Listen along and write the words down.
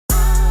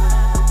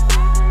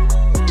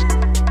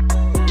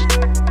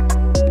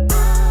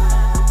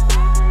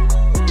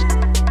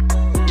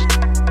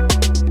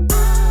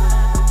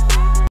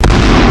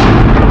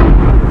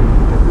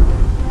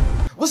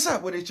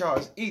up with it, y'all?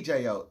 It's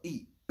EJO,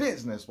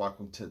 BizZNesS.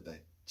 Welcome to the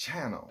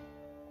channel.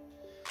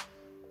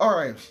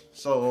 Alright,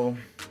 so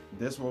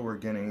this what we're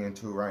getting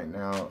into right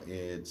now.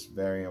 It's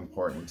very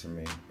important to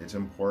me. It's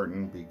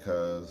important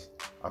because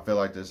I feel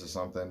like this is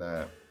something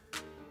I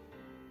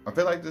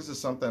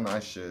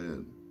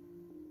should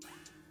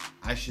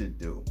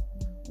do.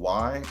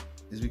 Why?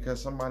 Is because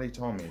somebody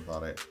told me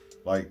about it.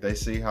 Like, they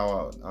see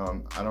how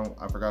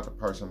I forgot the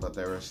person, but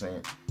they were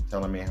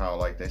telling me how,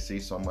 like, they see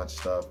so much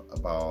stuff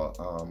about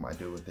I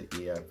do with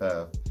the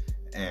EFF,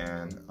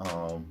 and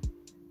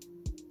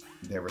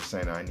they were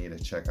saying I need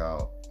to check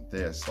out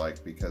this,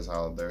 like, because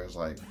how there's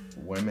like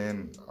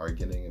women are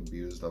getting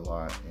abused a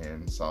lot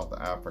in South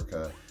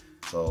Africa.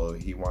 So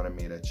he wanted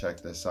me to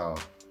check this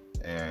out,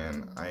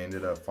 and I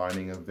ended up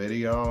finding a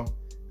video,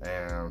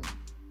 and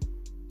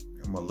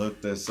I'm gonna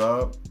look this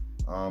up.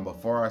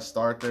 Before I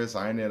start this,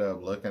 I ended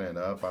up looking it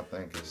up. I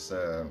think it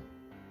said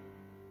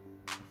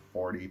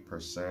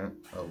 40%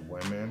 of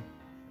women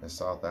in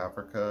South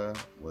Africa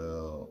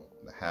will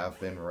have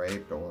been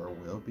raped or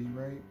will be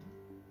raped.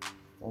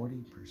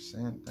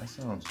 40%? That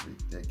sounds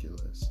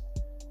ridiculous.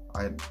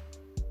 I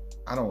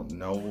don't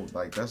know.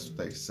 Like, that's what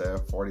they said,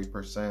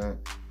 40%.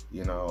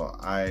 You know,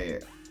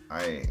 I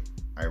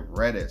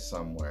read it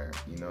somewhere.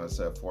 You know, it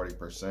said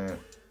 40%,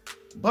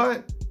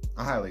 but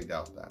I highly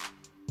doubt that.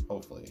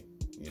 Hopefully,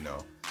 you know.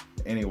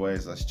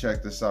 Anyways, let's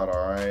check this out.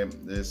 All right,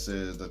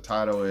 the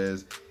title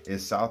is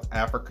South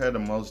Africa the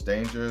most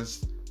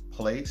dangerous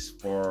place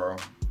for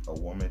a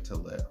woman to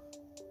live?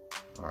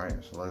 All right,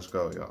 so let's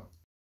go, y'all.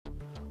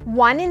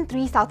 1 in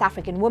 3 South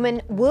African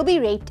women will be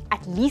raped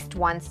at least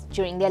once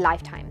during their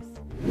lifetimes.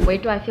 Where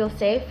do I feel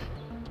safe?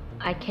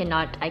 I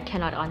cannot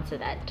answer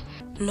that.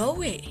 No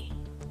way.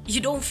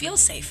 You don't feel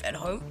safe at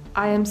home?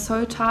 I am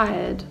so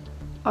tired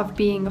of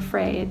being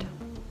afraid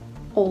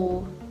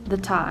all the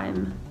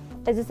time.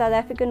 As a South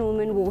African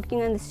woman,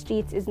 walking on the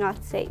streets is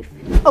not safe.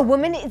 A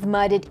woman is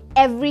murdered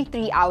every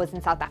 3 hours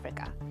in South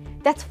Africa.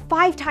 That's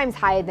 5 times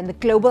higher than the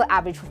global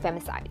average for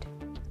femicide.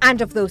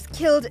 And of those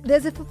killed,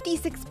 there's a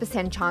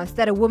 56% chance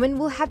that a woman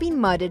will have been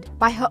murdered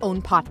by her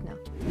own partner.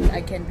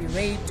 I can be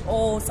raped,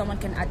 or someone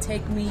can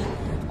attack me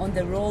on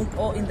the road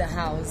or in the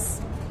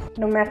house.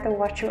 No matter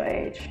what your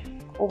age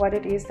or what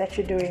it is that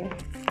you're doing,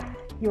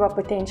 you are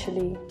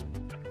potentially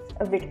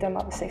a victim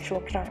of a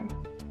sexual crime.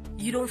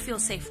 You don't feel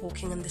safe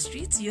walking on the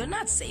streets. You're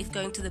not safe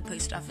going to the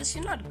post office.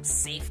 You're not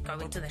safe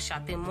going to the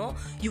shopping mall.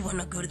 You want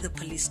to go to the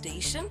police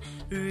station?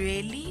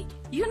 Really?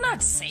 You're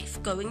not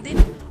safe going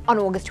there. On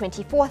August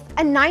 24th,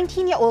 a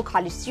 19-year-old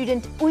college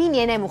student,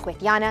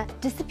 Uyinene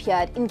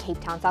disappeared in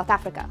Cape Town, South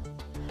Africa.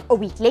 A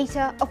week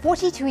later, a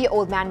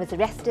 42-year-old man was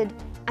arrested,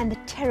 and the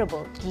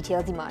terrible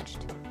details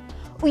emerged.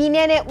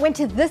 Uyinene went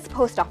to this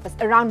post office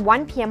around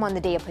 1 p.m. on the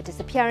day of her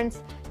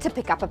disappearance to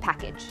pick up a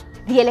package.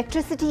 The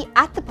electricity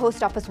at the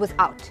post office was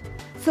out,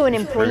 so an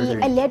employee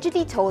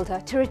allegedly told her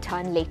to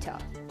return later.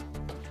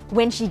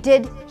 When she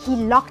did, he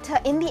locked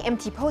her in the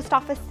empty post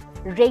office,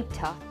 raped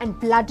her, and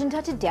bludgeoned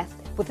her to death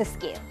with a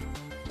scale.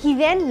 He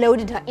then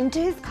loaded her into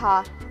his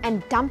car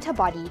and dumped her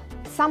body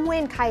somewhere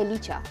in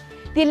Khayelitsha.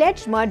 The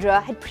alleged murderer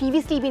had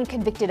previously been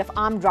convicted of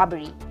armed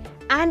robbery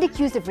and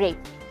accused of rape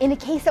in a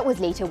case that was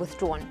later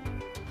withdrawn.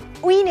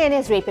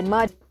 Uyinene's rape and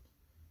murder.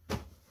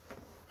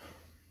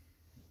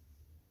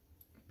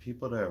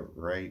 People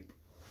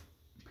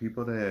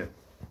that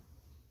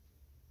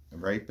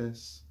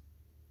rapists,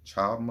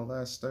 child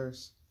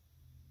molesters,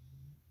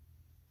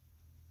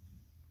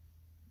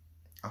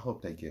 I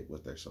hope they get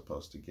what they're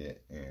supposed to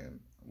get,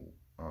 and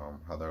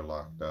how they're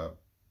locked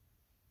up.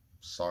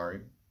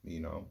 Sorry,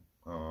 you know,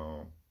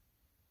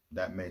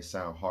 that may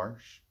sound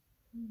harsh,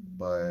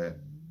 but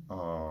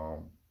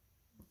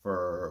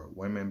for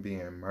women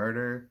being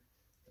murdered,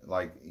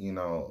 like, you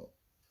know,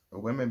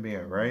 women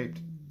being raped,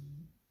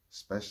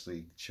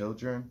 especially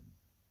children,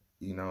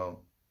 you know,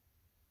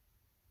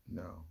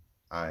 no,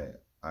 I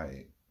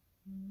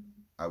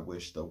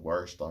wish the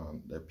worst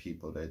on the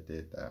people that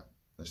did that,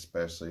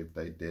 especially if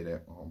they did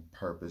it on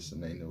purpose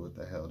and they knew what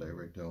the hell they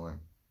were doing,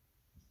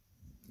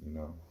 you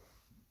know.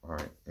 All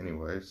right,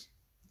 anyways.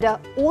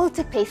 All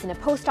took place in a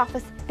post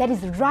office that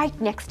is right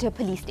next to a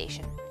police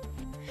station.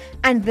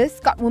 And this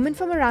got women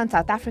from around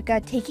South Africa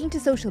taking to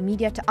social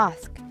media to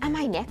ask, am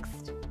I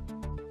next?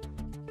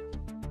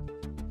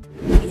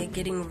 We are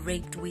getting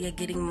raped, we are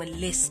getting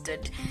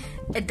molested.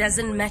 It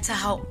doesn't matter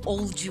how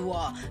old you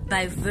are,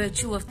 by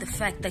virtue of the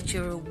fact that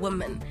you're a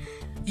woman.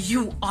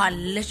 You are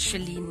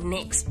literally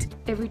next.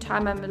 Every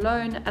time I'm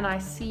alone and I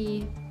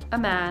see a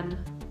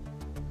man,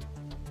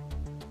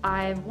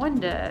 I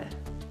wonder,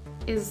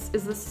 is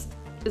this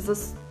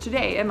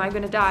today? Am I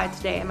going to die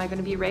today? Am I going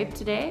to be raped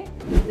today?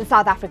 The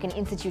South African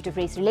Institute of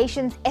Race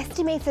Relations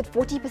estimates that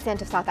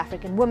 40% of South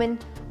African women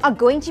are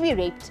going to be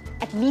raped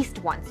at least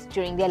once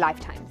during their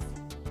lifetimes.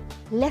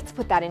 Let's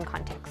put that in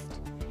context.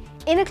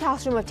 In a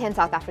classroom of 10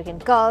 South African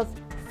girls,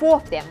 4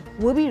 of them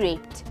will be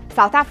raped.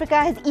 South Africa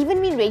has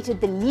even been rated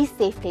the least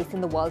safe place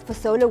in the world for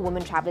solo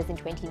women travelers in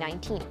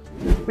 2019.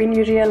 When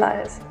you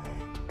realize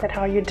that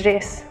how you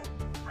dress,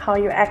 how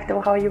you act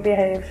or how you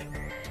behave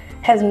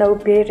has no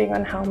bearing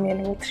on how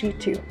men will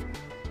treat you.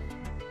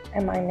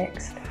 Am I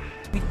next?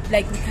 We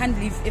can't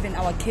leave even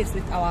our kids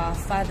with our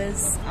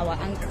fathers, our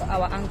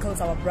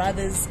uncles, our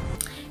brothers.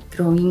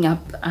 Growing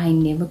up, I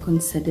never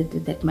considered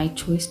that my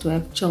choice to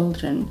have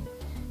children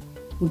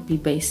would be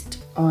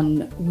based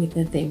on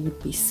whether they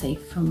would be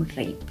safe from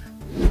rape.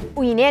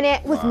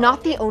 Uyinene was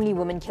not the only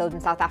woman killed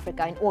in South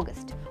Africa in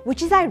August,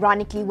 which is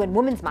ironically when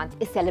Women's Month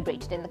is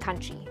celebrated in the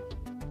country.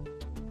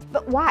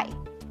 But why?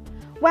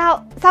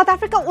 Well, South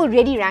Africa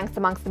already ranks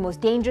amongst the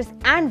most dangerous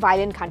and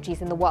violent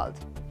countries in the world.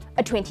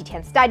 A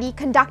 2010 study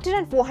conducted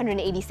on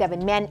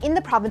 487 men in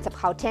the province of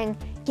Gauteng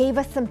gave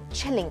us some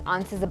chilling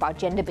answers about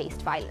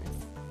gender-based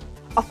violence.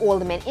 Of all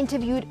the men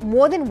interviewed,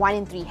 more than 1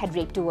 in 3 had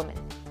raped a woman.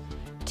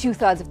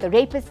 2/3 of the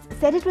rapists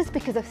said it was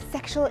because of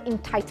sexual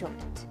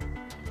entitlement.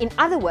 In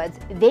other words,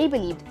 they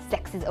believed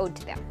sex is owed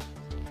to them.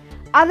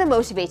 Other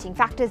motivating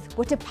factors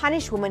were to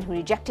punish women who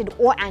rejected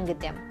or angered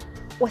them,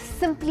 or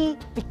simply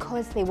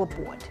because they were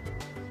bored.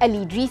 A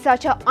lead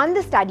researcher on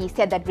the study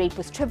said that rape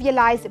was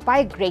trivialized by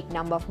a great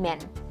number of men,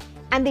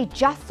 and they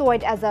just saw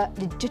it as a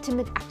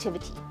legitimate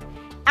activity,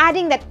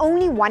 adding that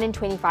only 1 in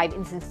 25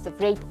 instances of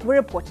rape were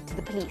reported to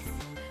the police.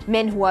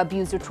 Men who were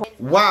abused or traumatized.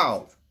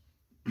 Wow.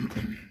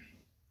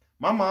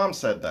 My mom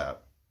said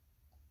that.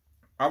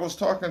 I was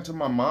talking to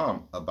my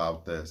mom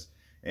about this,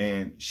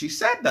 and she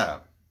said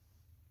that.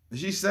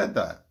 She said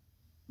that.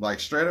 Like,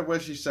 straight up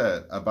what she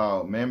said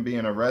about men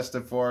being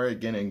arrested for it,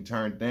 getting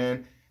turned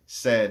in,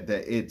 said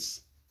that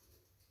it's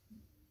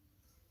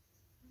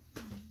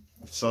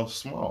so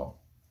small.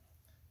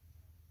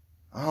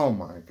 Oh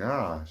my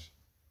gosh.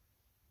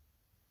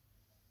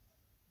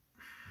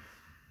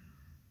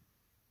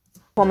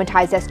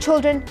 Traumatized as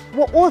children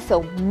were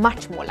also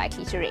much more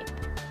likely to rape.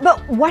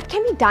 But what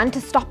can be done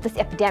to stop this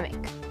epidemic?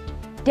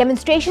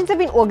 Demonstrations have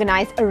been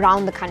organized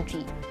around the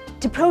country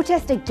to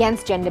protest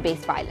against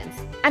gender-based violence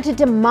and to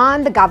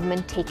demand the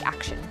government take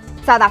action.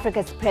 South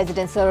Africa's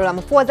President Cyril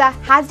Ramaphosa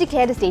has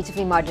declared a state of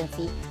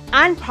emergency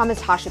and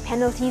promised harsher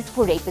penalties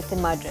for rapists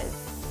and murderers.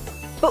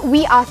 But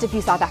we asked a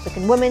few South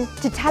African women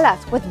to tell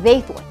us what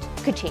they thought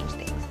could change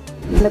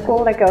things. The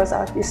call that goes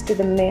out is to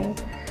the men.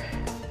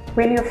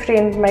 When your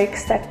friend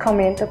makes that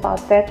comment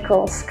about that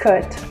girl's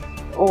skirt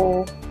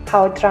or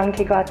how drunk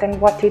he got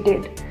and what he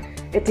did,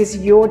 it is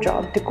your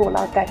job to call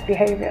out that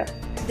behavior.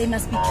 They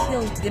must be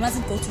killed. They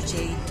mustn't go to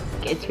jail.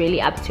 It's really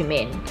up to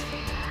men.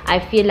 I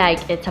feel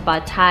like it's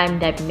about time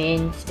that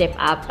men step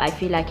up. I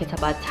feel like it's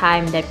about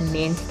time that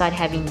men start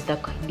having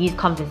these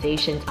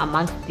conversations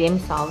amongst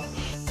themselves.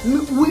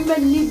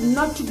 Women need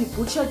not to be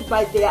butchered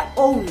by their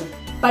own,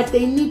 but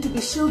they need to be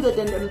shielded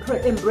and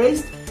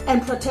embraced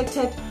and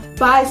protected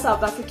by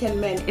South African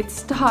men. It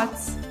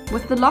starts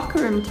with the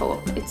locker room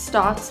talk. It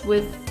starts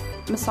with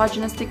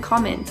misogynistic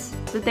comments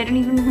that they don't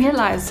even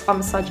realize are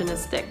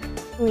misogynistic.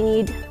 We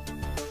need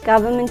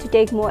government to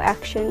take more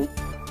action.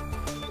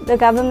 The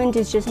government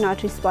is just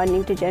not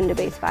responding to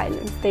gender-based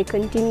violence. They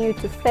continue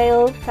to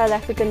fail South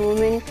African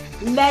women.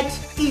 Let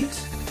it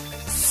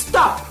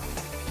stop.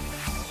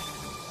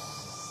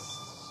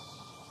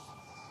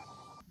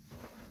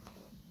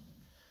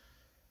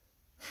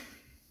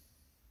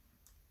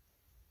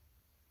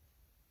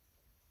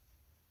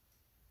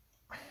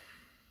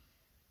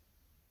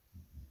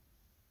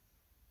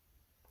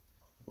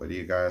 What do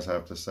you guys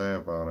have to say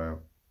about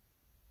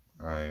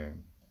it?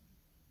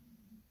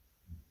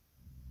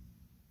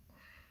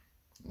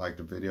 Like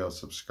the video,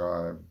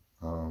 subscribe.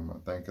 I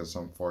think it's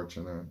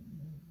unfortunate.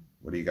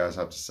 What do you guys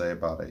have to say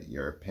about it?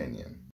 Your opinion.